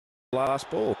last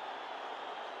ball.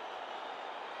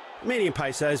 Medium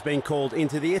pacer has been called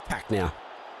into the attack now.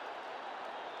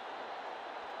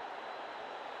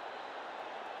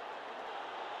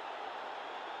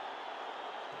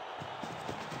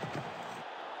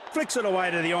 Flicks it away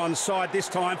to the onside this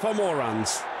time for more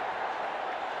runs.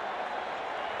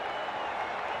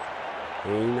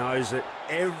 He knows that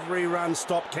every run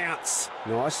stop counts.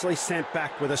 Nicely sent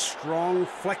back with a strong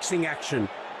flexing action.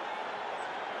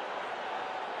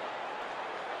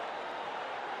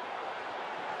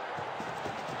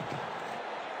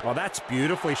 Oh, that's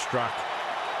beautifully struck.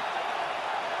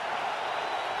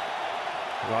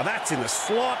 Oh, that's in the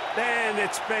slot, and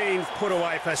it's been put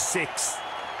away for 6.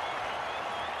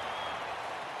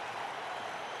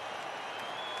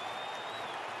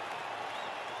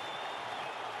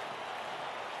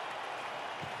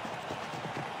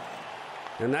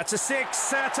 And that's a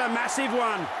 6. That's a massive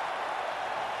one.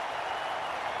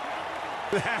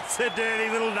 That's a dirty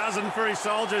little dozen for his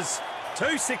soldiers. 2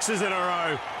 6s in a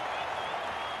row.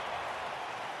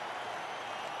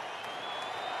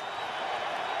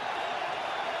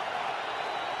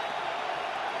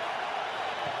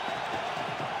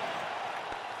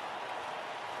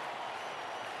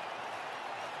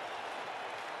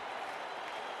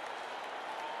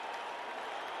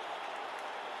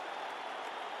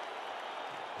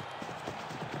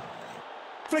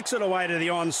 Flicks it away to the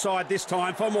onside this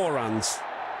time for more runs.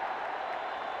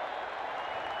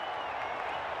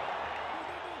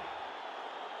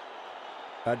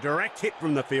 A direct hit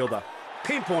from the fielder.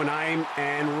 Pinpoint aim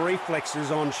and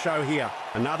reflexes on show here.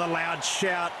 Another loud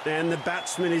shout and the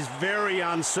batsman is very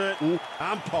uncertain.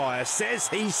 Umpire says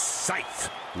he's safe.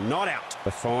 Not out.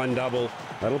 A fine double.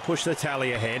 That'll push the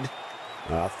tally ahead.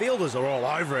 Fielders are all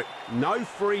over it. No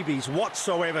freebies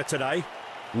whatsoever today.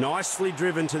 Nicely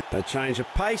driven to a change of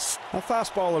pace. A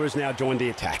fast bowler has now joined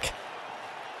the attack.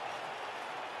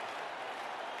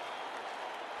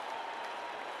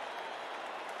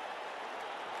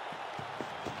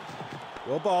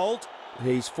 Well bowled.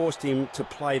 He's forced him to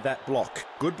play that block.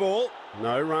 Good ball.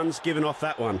 No runs given off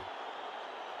that one.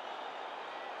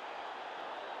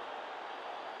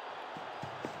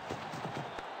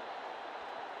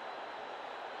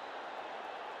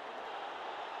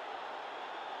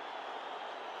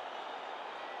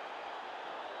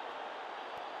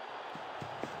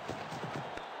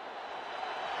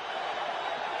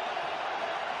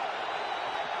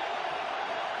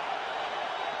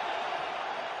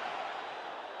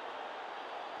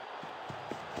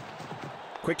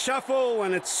 Quick shuffle,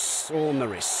 and it's all on the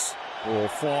wrist. Ball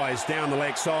flies down the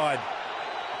leg side.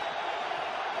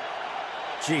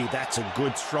 Gee, that's a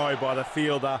good throw by the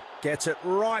fielder. Gets it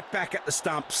right back at the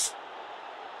stumps.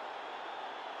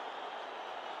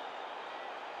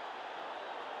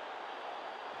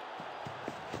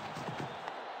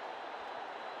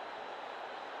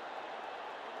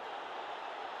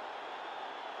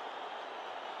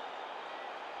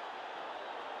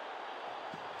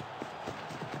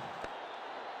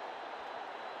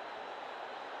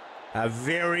 A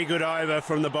very good over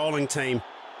from the bowling team.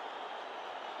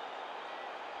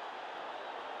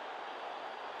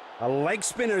 A leg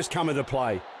spinner has come into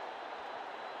play.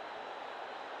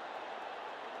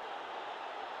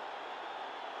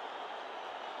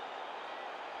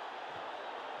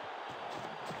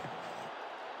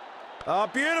 Oh,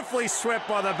 beautifully swept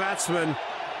by the batsman.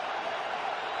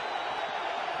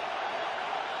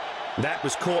 That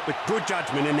was caught with good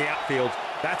judgment in the outfield.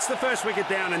 That's the first wicket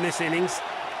down in this innings.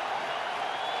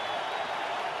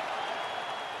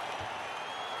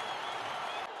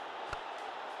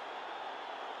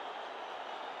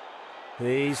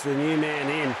 He's the new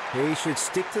man in. He should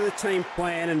stick to the team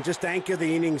plan and just anchor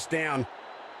the innings down.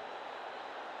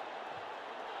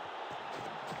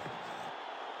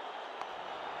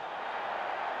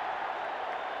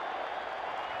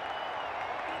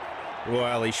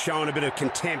 Well, he's shown a bit of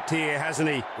contempt here, hasn't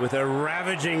he? With a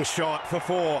ravaging shot for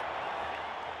 4.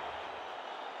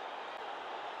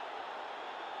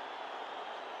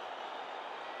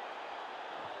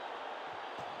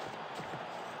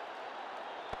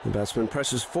 The batsman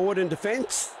presses forward in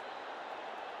defence.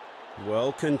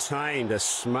 Well contained, a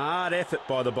smart effort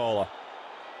by the bowler.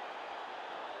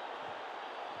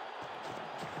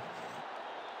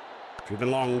 Driven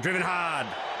long, driven hard,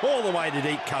 all the way to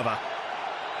deep cover.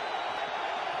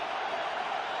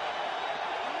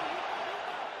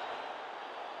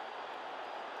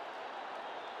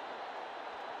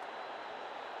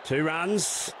 Two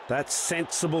runs, that's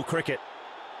sensible cricket.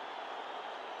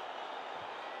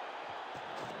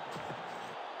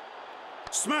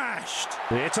 Smashed!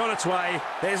 It's on its way.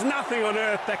 There's nothing on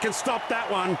earth that can stop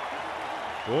that one.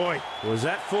 Boy, was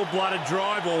that full-blooded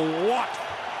drive or what?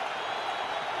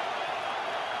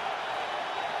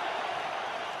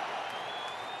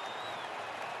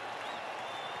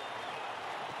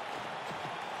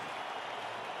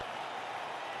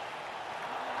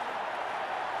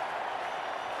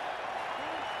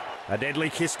 A deadly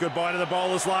kiss goodbye to the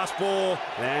bowler's last ball,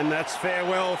 and that's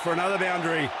farewell for another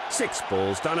boundary. 6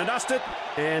 balls done and dusted,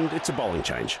 and it's a bowling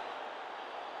change.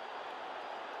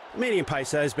 Medium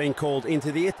pacer has been called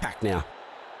into the attack now.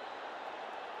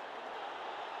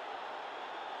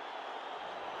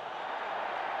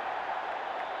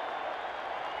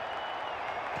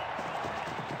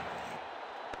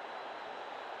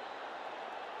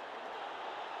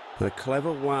 A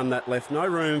clever one that left no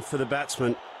room for the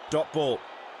batsman. Dot ball.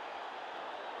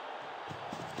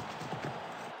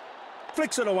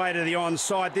 Flicks it away to the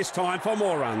onside this time for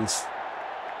more runs.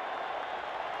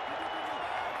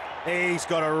 He's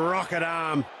got a rocket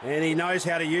arm and he knows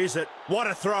how to use it. What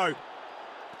a throw.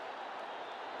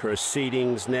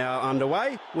 Proceedings now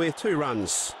underway with 2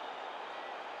 runs.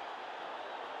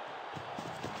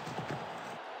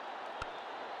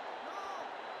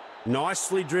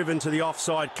 Nicely driven to the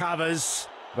offside covers,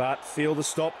 but fielder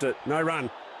stopped it. No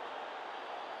run.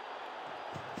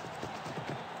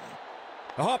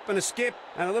 A hop and a skip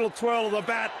and a little twirl of the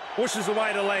bat, whooshes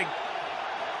away to leg.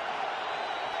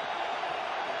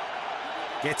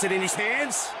 Gets it in his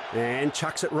hands and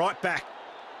chucks it right back.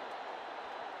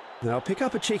 They'll pick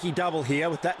up a cheeky double here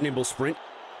with that nimble sprint.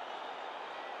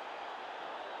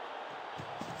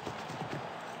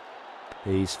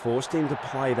 He's forced him to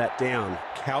play that down.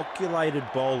 Calculated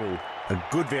bowling. A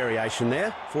good variation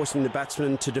there, forcing the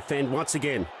batsman to defend once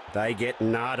again. They get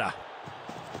nada.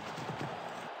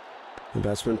 The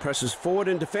batsman presses forward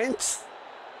in defence.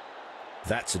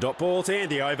 That's a dot ball to end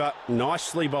the over.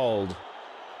 Nicely bowled.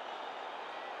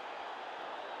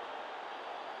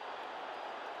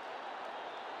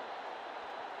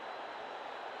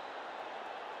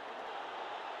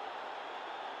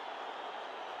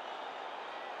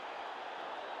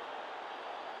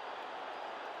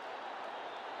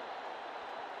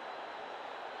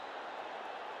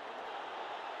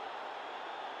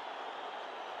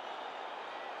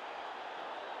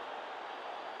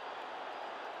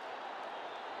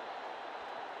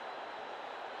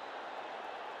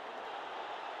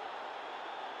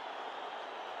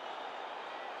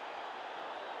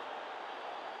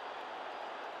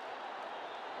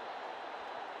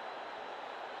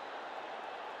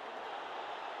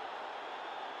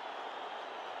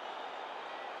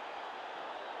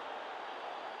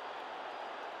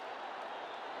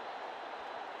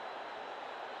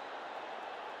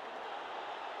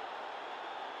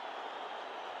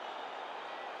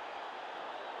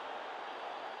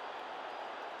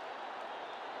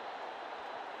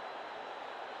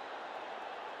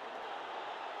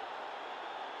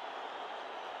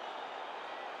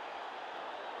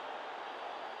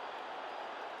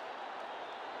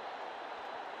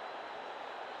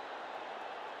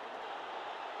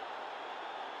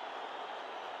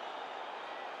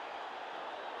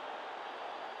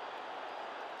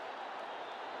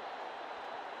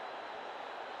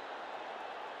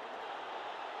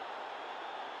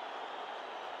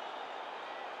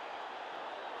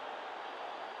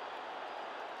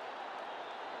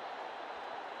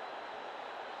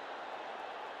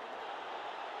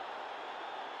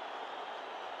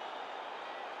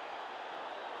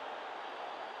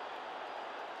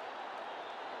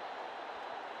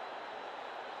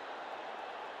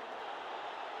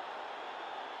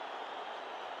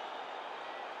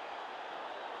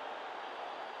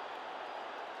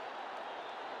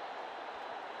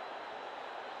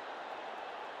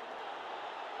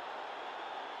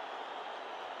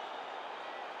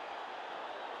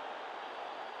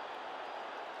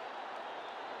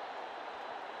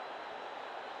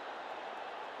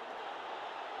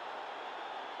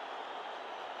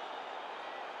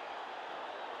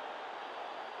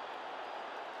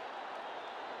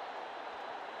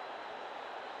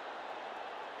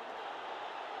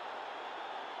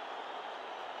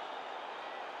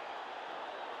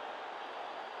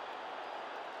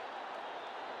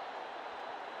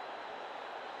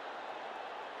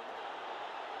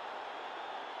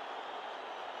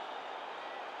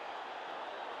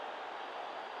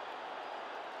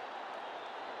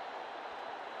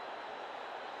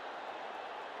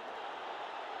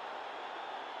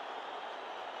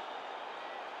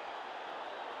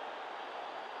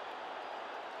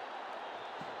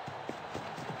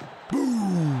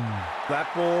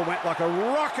 That ball went like a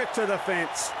rocket to the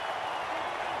fence.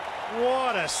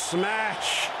 What a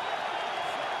smash.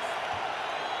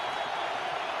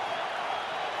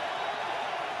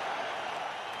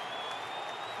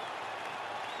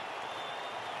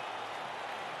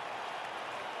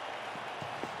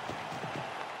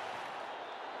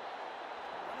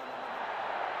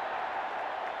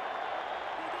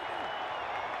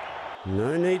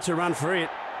 No need to run for it.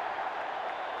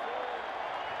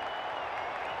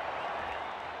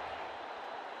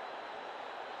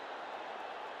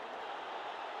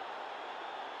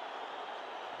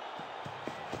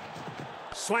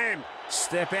 Slam.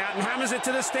 Step out and hammers it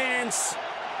to the stands.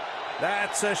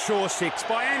 That's a sure six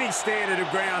by any standard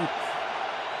of ground.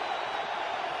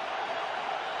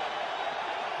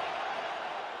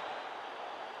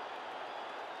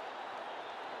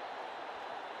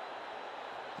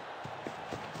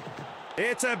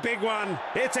 It's a big one.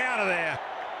 It's out of there.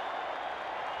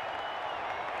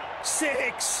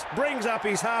 6. Brings up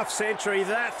his half century.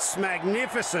 That's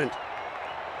magnificent.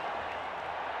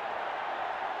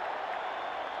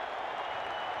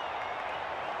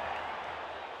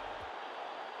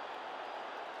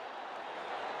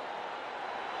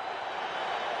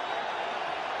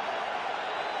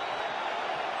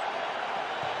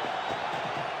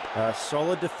 A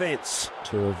solid defence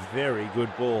to a very good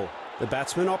ball. The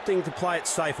batsman opting to play it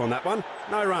safe on that one.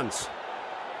 No runs.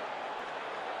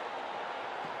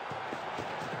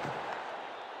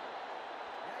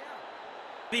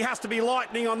 He has to be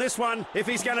lightning on this one if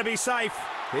he's going to be safe.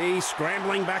 He's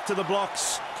scrambling back to the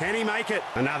blocks. Can he make it?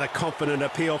 Another confident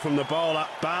appeal from the bowler,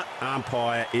 but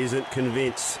umpire isn't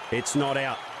convinced. It's not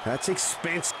out. That's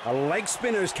expensive. A leg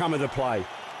spinner's come into play.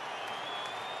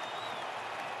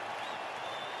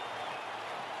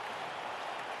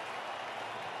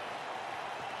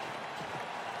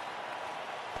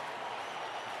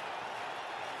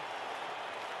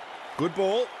 Good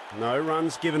ball. No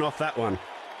runs given off that one.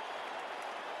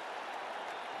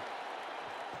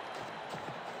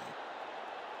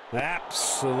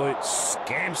 Absolute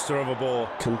scamster of a ball.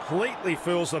 Completely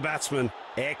fools the batsman.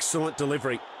 Excellent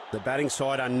delivery. The batting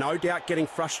side are no doubt getting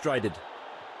frustrated.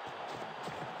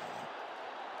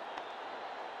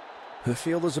 The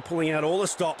fielders are pulling out all the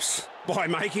stops by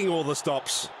making all the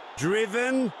stops.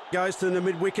 Driven. Goes to the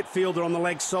mid-wicket fielder on the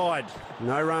leg side.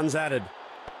 No runs added.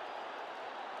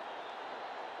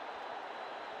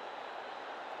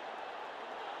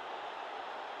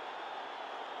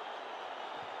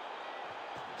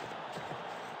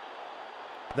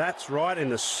 That's right in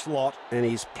the slot, and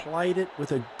he's played it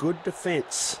with a good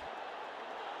defence.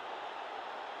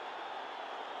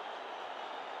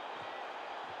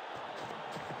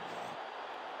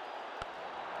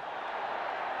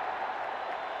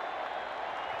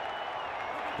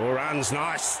 Four runs,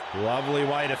 nice. Lovely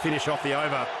way to finish off the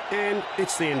over. And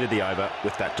it's the end of the over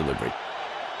with that delivery.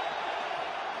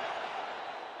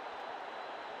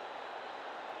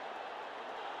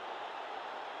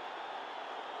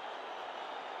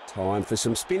 Time for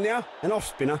some spin now. An off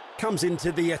spinner comes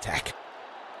into the attack.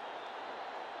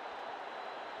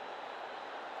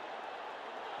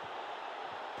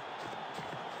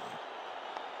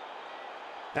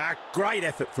 A great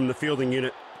effort from the fielding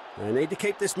unit. They need to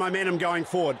keep this momentum going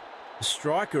forward. The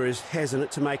striker is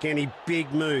hesitant to make any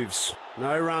big moves.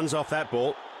 No runs off that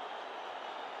ball.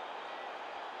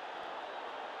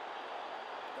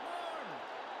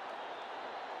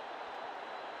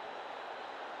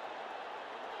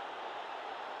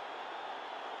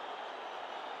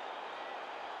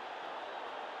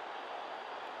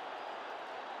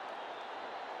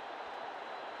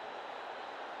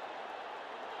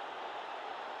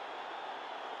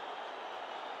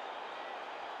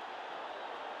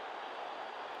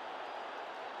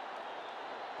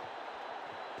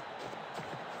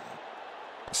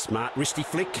 Smart wristy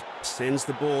flick sends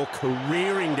the ball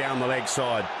careering down the leg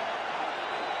side.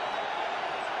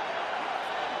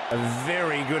 A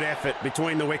very good effort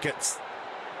between the wickets.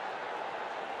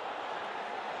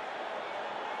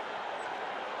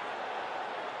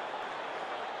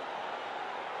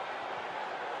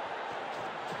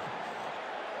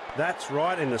 That's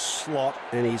right in the slot,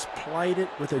 and he's played it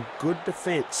with a good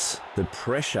defence. The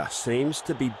pressure seems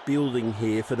to be building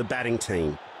here for the batting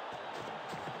team.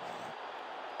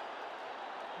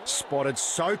 Spotted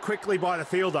so quickly by the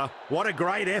fielder. What a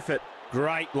great effort.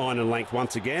 Great line and length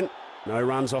once again. No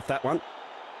runs off that one.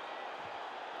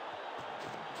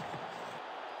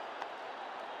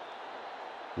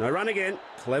 No run again.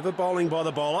 Clever bowling by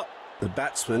the bowler. The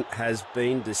batsman has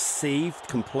been deceived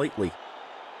completely.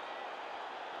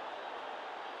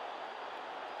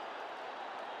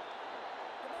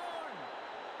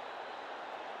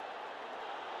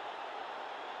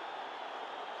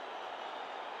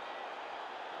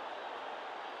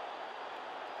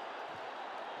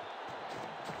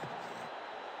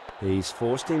 He's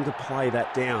forced him to play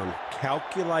that down.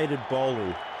 Calculated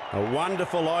bowling. A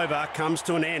wonderful over comes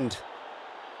to an end.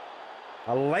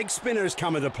 A leg spinner has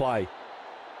come into play.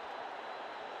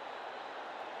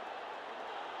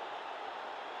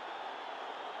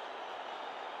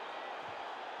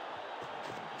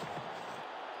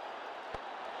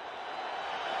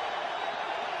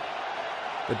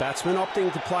 The batsman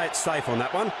opting to play it safe on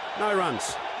that one. No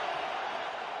runs.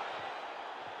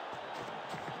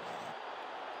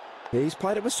 He's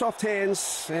played it with soft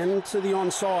hands and to the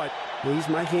onside. He's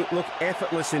making it look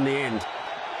effortless in the end.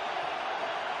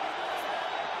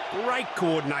 Great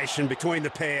coordination between the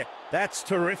pair. That's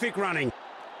terrific running.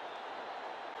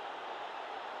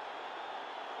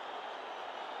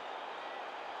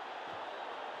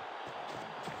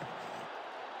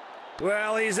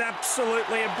 Well, he's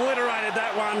absolutely obliterated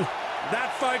that one.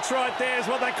 That, folks, right there is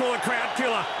what they call a crowd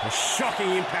killer. A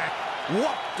shocking impact.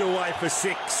 Whopped away for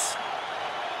 6.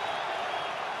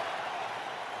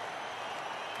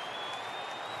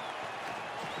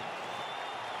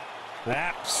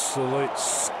 Absolute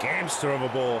scamster of a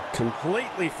ball.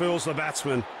 Completely fools the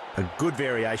batsman. A good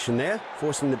variation there,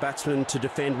 forcing the batsman to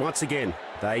defend once again.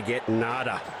 They get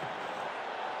nada.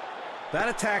 That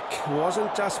attack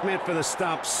wasn't just meant for the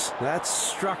stumps. That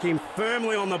struck him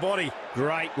firmly on the body.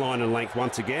 Great line and length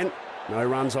once again. No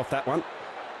runs off that one.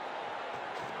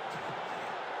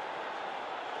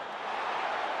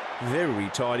 Very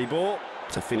tidy ball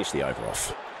to finish the over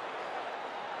off.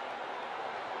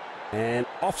 And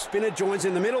off spinner joins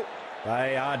in the middle.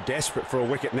 They are desperate for a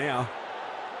wicket now.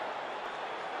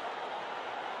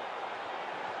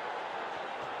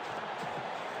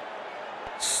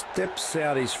 Steps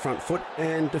out his front foot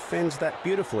and defends that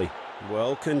beautifully.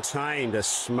 Well contained, a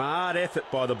smart effort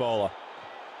by the bowler.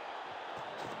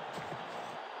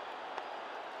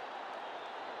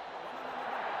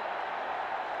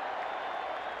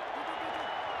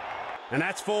 And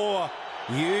that's 4.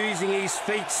 Using his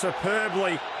feet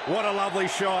superbly. What a lovely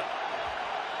shot.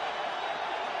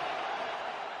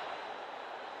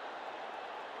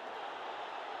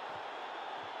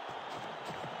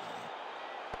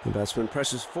 The batsman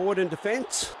presses forward in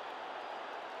defence.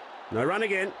 No run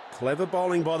again. Clever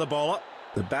bowling by the bowler.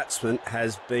 The batsman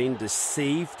has been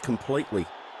deceived completely.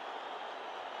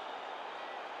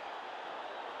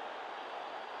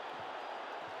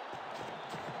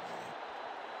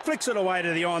 Flicks it away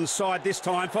to the onside this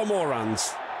time for more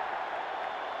runs.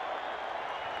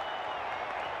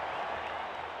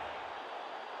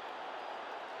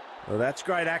 Well, that's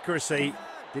great accuracy.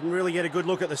 Didn't really get a good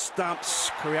look at the stumps.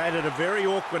 Created a very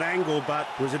awkward angle, but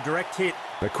was a direct hit.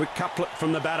 A quick couplet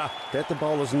from the batter. Bet the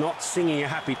bowler's not singing a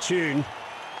happy tune.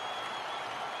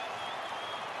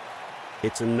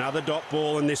 It's another dot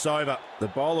ball in this over. The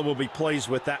bowler will be pleased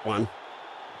with that one.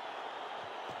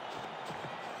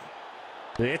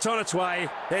 It's on its way.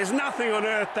 There's nothing on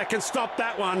earth that can stop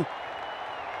that one.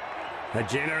 A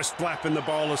generous slap in the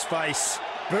bowler's face.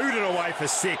 Booted away for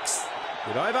 6.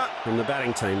 Good over from the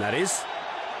batting team, that is.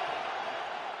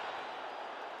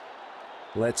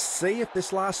 Let's see if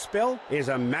this last spell is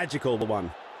a magical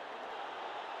one.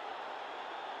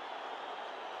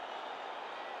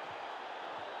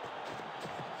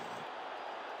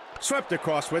 Swept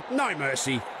across with no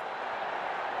mercy.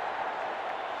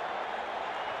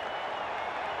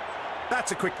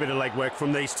 That's a quick bit of legwork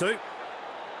from these two.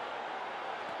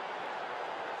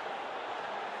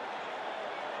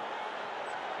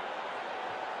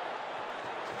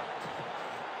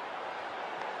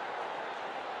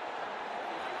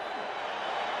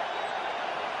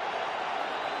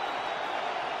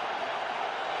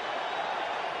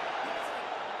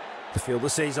 The fielder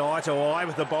sees eye to eye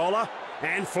with the bowler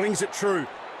and flings it true.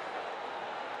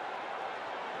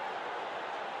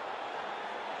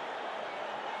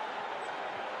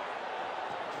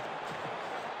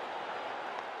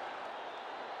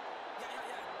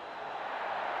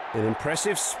 An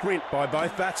impressive sprint by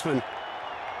both batsmen.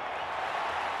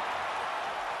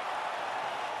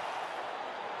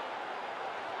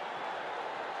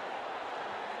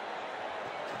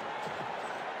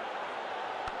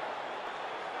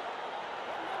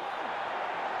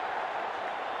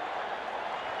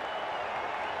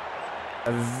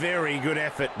 A very good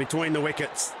effort between the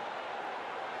wickets.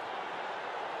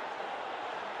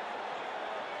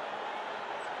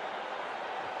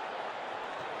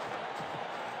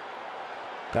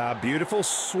 A beautiful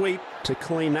sweep to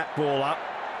clean that ball up.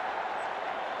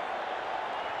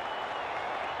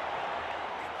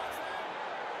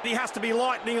 He has to be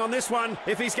lightning on this one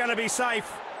if he's going to be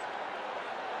safe.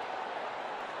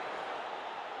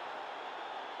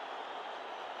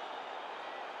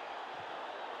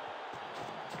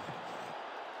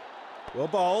 Well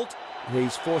bowled.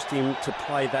 He's forced him to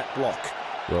play that block.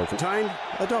 Well contained.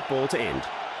 A dot ball to end.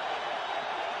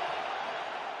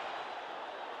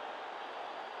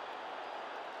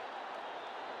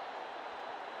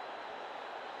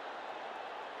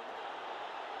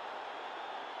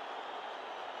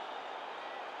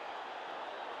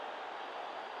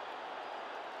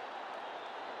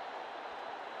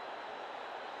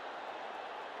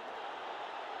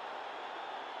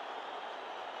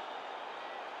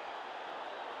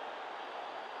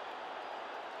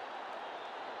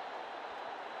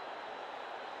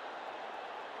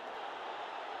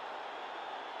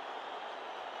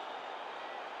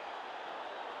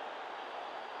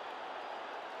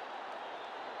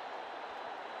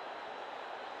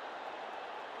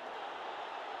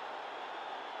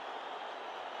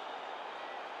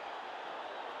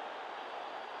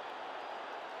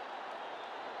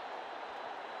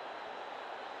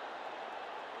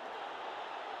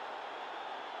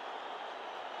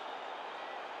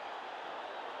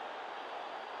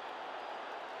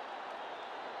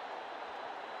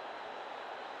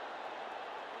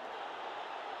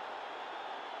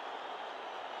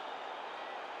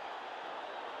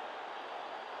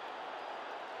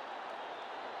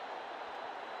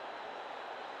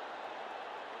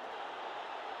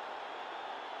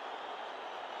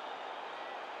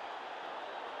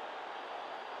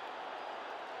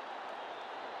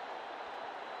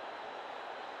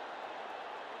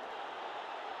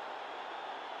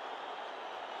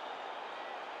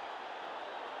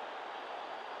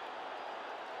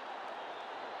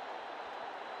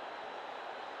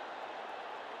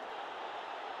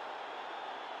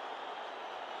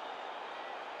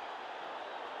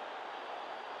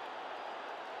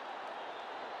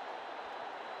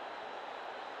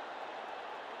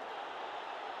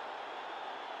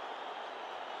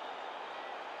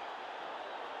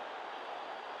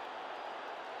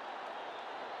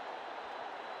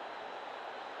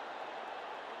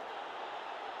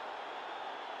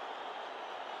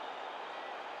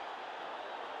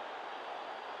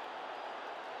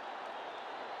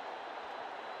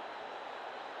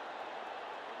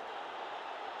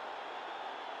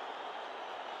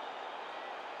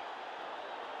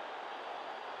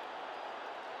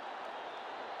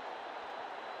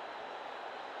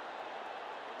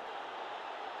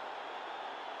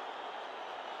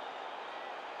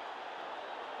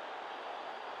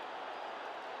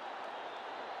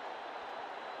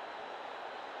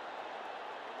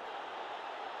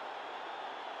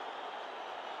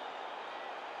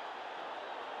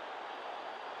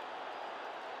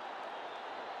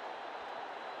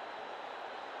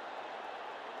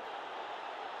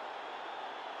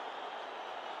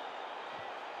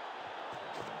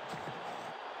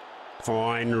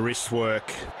 Fine wrist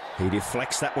work. He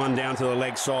deflects that one down to the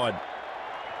leg side.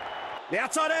 The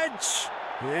outside edge.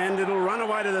 And it'll run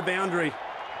away to the boundary.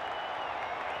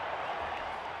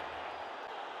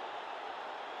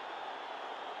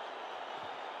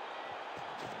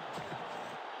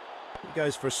 He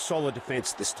goes for a solid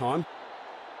defence this time.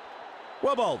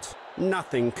 Well bowled.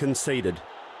 Nothing conceded.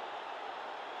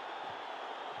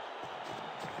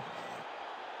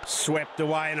 Swept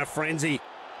away in a frenzy.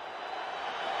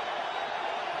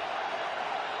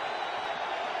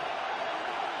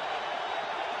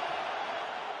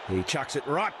 He chucks it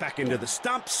right back into the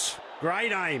stumps.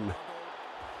 Great aim.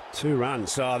 2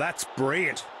 runs. Oh, that's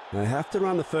brilliant. They have to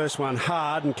run the first one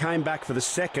hard and came back for the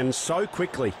second so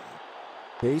quickly.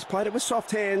 He's played it with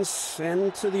soft hands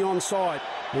and to the onside.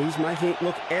 He's making it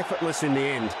look effortless in the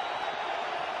end.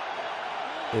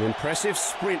 An impressive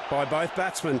sprint by both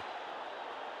batsmen.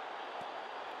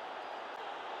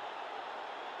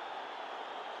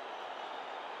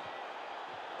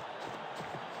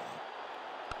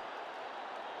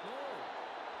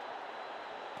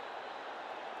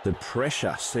 The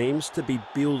pressure seems to be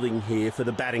building here for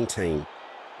the batting team.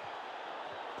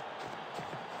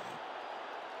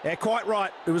 Yeah, quite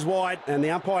right. It was wide, and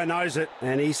the umpire knows it,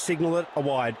 and he signalled it a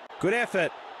wide. Good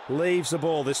effort. Leaves the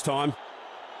ball this time.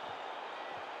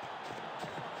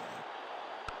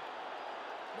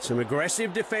 Some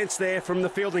aggressive defence there from the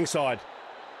fielding side.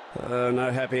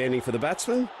 No happy ending for the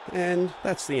batsman, and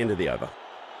that's the end of the over.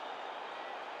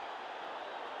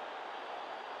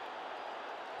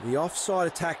 The offside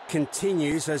attack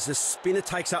continues as the spinner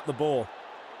takes up the ball.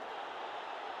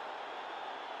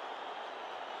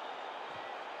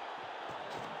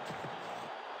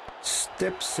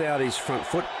 Steps out his front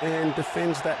foot and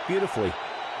defends that beautifully.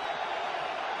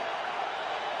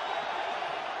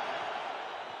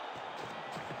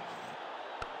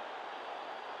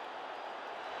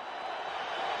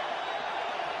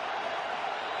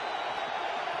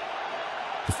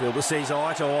 The fielder sees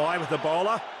eye to eye with the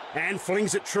bowler and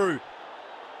flings it true.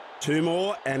 2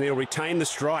 more and he'll retain the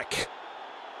strike.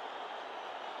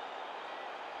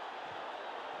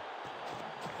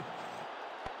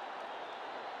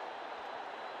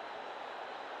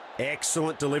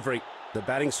 Excellent delivery. The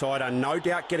batting side are no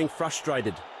doubt getting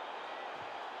frustrated.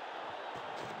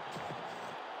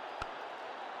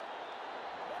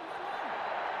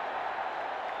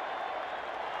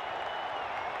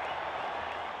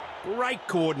 Great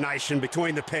coordination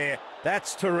between the pair.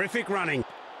 That's terrific running.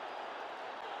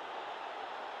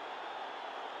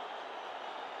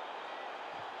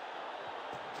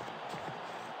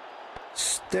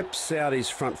 Steps out his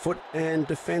front foot and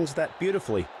defends that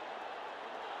beautifully.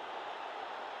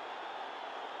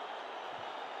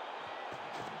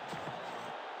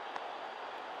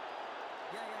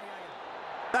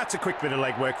 That's a quick bit of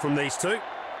leg work from these two.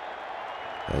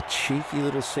 A cheeky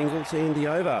little single to end the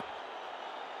over.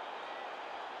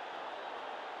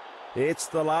 It's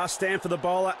the last stand for the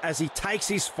bowler as he takes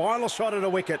his final shot at a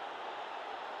wicket.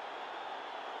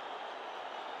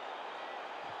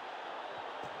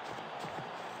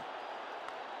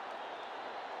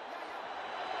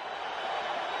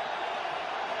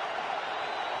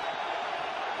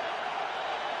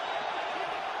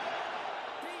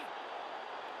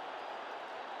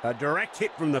 A direct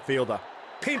hit from the fielder.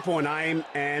 Pinpoint aim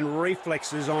and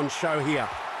reflexes on show here.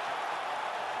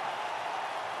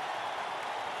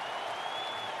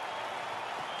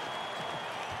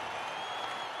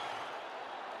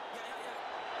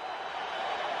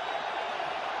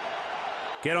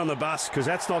 Get on the bus, because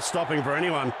that's not stopping for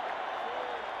anyone.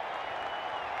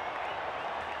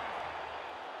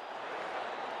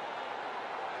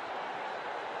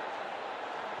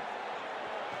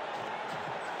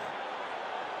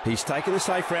 He's taken the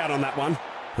safe route on that one.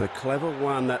 A clever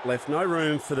one that left no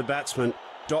room for the batsman.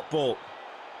 Dot ball.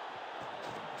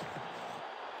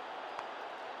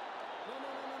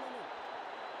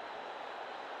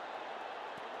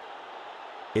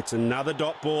 It's another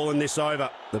dot ball in this over.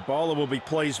 The bowler will be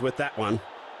pleased with that one.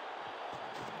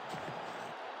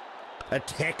 A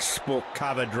textbook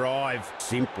cover drive.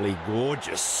 Simply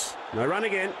gorgeous. No run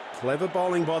again. Clever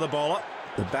bowling by the bowler.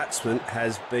 The batsman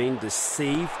has been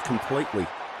deceived completely.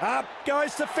 Up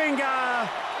goes the finger.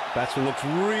 Batsman looks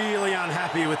really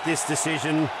unhappy with this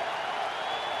decision.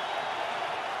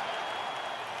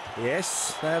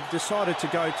 Yes, they've decided to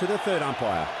go to the third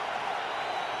umpire.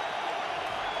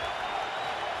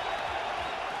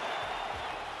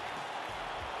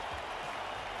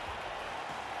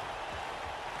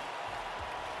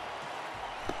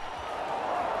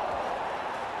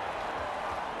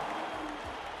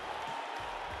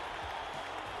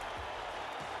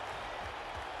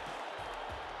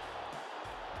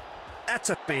 That's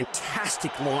a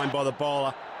fantastic line by the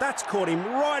bowler. That's caught him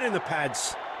right in the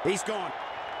pads. He's gone.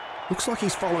 Looks like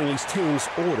he's following his team's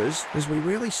orders, as we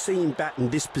rarely see him bat in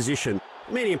this position.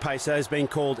 Medium pacer has been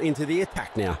called into the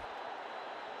attack now.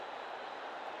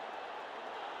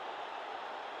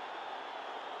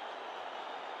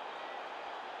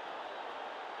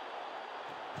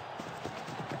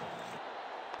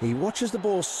 He watches the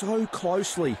ball so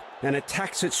closely and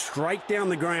attacks it straight down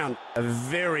the ground. A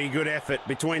very good effort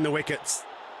between the wickets.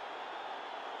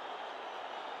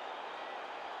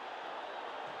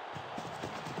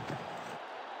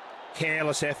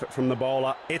 Careless effort from the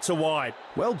bowler. It's a wide.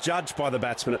 Well judged by the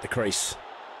batsman at the crease.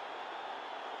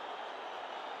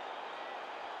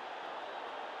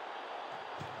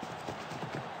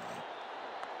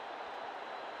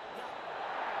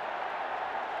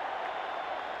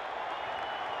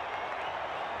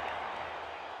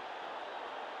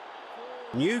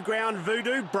 New ground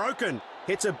voodoo broken.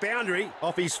 Hits a boundary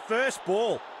off his first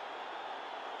ball.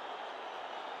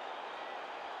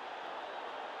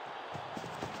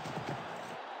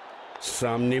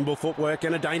 Some nimble footwork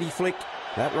and a dainty flick.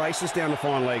 That races down the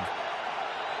fine leg.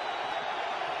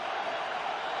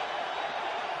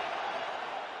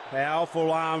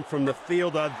 Powerful arm from the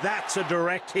fielder. That's a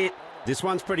direct hit. This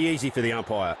one's pretty easy for the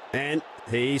umpire. And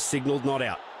he's signalled not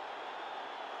out.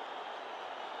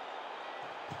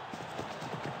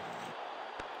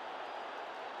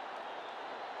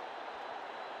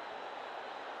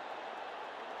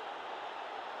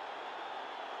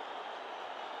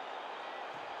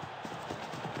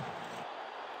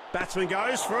 Batsman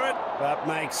goes for it, but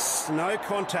makes no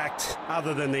contact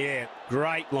other than the air.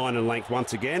 Great line and length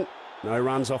once again. No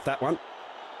runs off that one.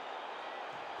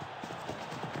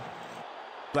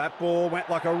 That ball went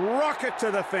like a rocket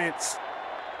to the fence.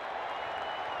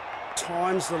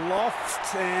 Times the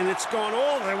loft, and it's gone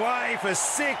all the way for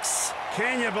 6.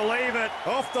 Can you believe it?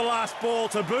 Off the last ball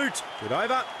to boot. Good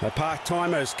over. The park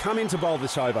timers come in to bowl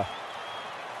this over.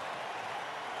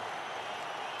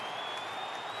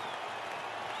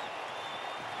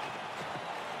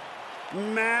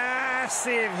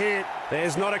 Massive hit.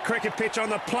 There's not a cricket pitch on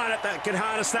the planet that could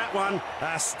harness that one.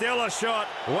 Still a shot.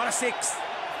 What a 6.